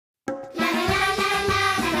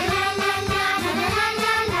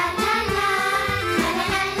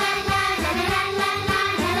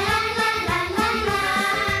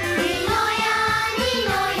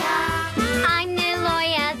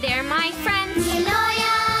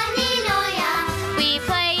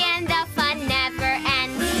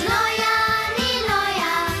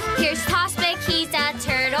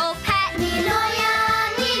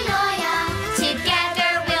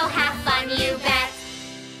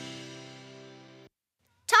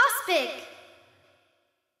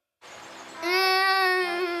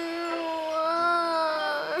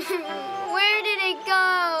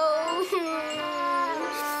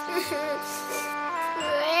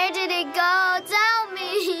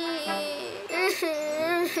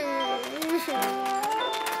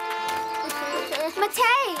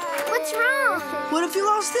Mete, what's wrong? What have you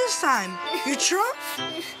lost this time? Your trunk?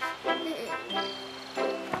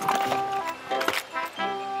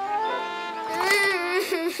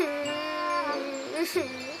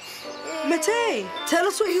 Mete, tell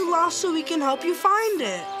us what you lost so we can help you find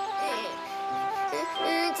it.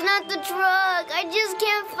 It's not the truck. I just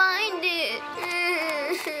can't find it.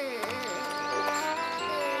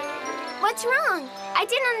 What's wrong? I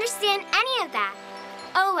didn't understand any of that.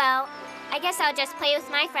 Oh, well, I guess I'll just play with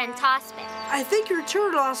my friend Tospik. I think your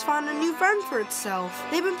turtle has found a new friend for itself.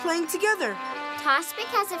 They've been playing together. Tospik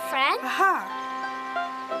has a friend? Aha!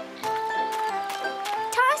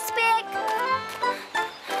 Tospik!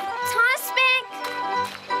 Tospik!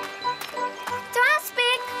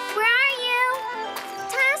 Tospik! Where are you?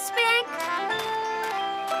 Tospik!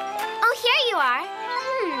 Oh, here you are.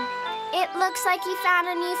 It looks like you found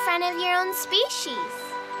a new friend of your own species.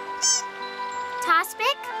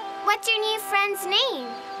 Tospik, what's your new friend's name?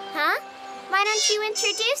 Huh? Why don't you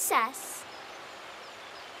introduce us?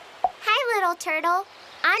 Hi, little turtle.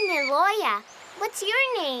 I'm Niloya. What's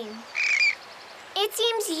your name? It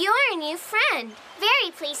seems you're a new friend.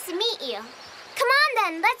 Very pleased to meet you. Come on,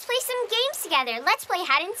 then. Let's play some games together. Let's play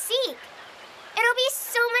hide and seek. It'll be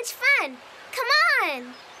so much fun. Come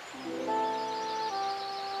on.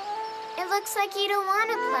 It looks like you don't want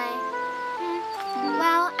to play.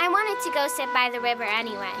 Well, I wanted to go sit by the river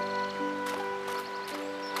anyway.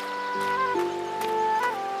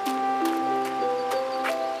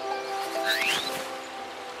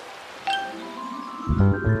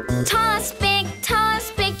 Tospik,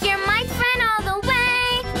 Tospik, you're my friend all the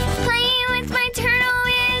way. Playing with my turtle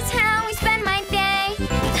is how we spend my day.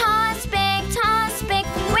 Tospik, Tospik,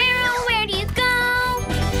 where do you go?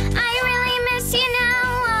 I really miss you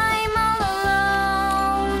now, I'm all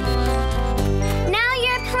alone. Now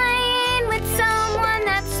you're playing with someone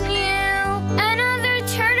that's new. Another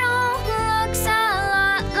turtle who looks a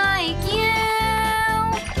lot like you.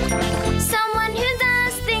 Someone who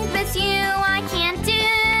does things with you I can't do.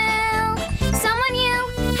 Someone you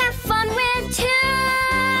have fun with too.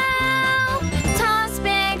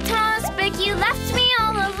 Tospik, Tospik, you left me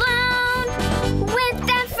all alone. With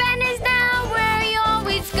that friend is now where you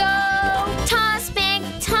always go. Tospik,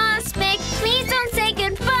 Tospik, please don't say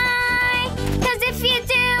goodbye. 'Cause if you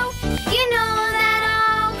do, you know that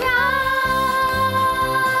I'll cry.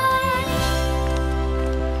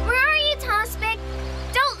 Where are you, Tospik?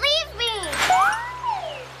 Don't leave me.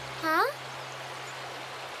 Huh?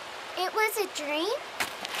 It was a dream?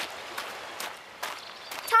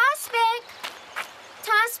 Tospik!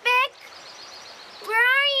 Tospik! Where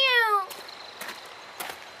are you?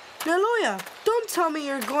 Niloya, don't tell me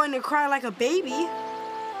you're going to cry like a baby.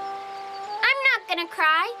 I'm not gonna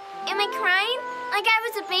cry. Am I crying? Like I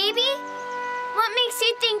was a baby? What makes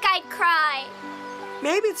you think I'd cry?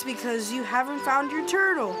 Maybe it's because you haven't found your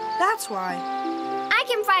turtle. That's why. I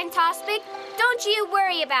can find Tospik. Don't you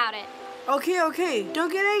worry about it. Okay,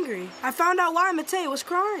 don't get angry. I found out why Mete was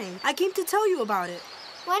crying. I came to tell you about it.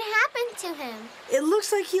 What happened to him? It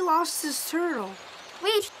looks like he lost his turtle.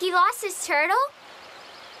 Wait, he lost his turtle?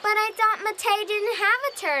 But I thought Mete didn't have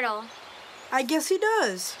a turtle. I guess he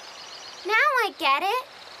does. Now I get it.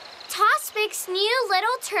 Tospik's new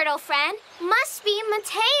little turtle friend must be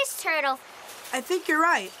Mate's turtle. I think you're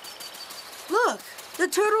right. Look, the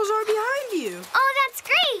turtles are behind you. Oh, that's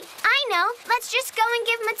great. I know. Let's just go and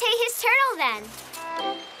give Mete his turtle then.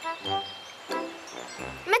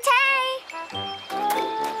 Mete!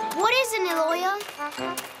 What is it, Niloya?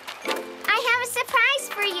 I have a surprise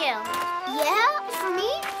for you. Yeah? For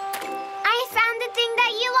me? I found the thing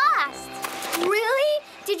that you lost. Really?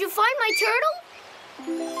 Did you find my turtle?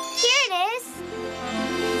 Here it is.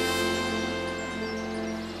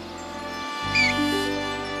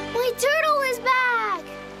 My turtle is back.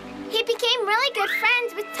 He became really good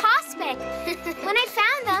friends with Tospik. When I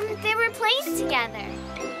found them, they were playing together.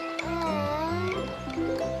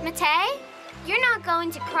 Mete, you're not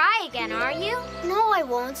going to cry again, are you? No, I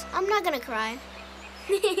won't. I'm not going to cry.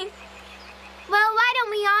 Well, why don't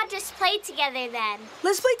we all just play together then?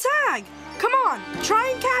 Let's play tag. Come on, try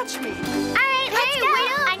and catch me. All right, let's go.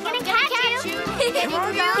 I'm going to catch you. Come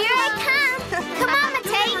on, Here I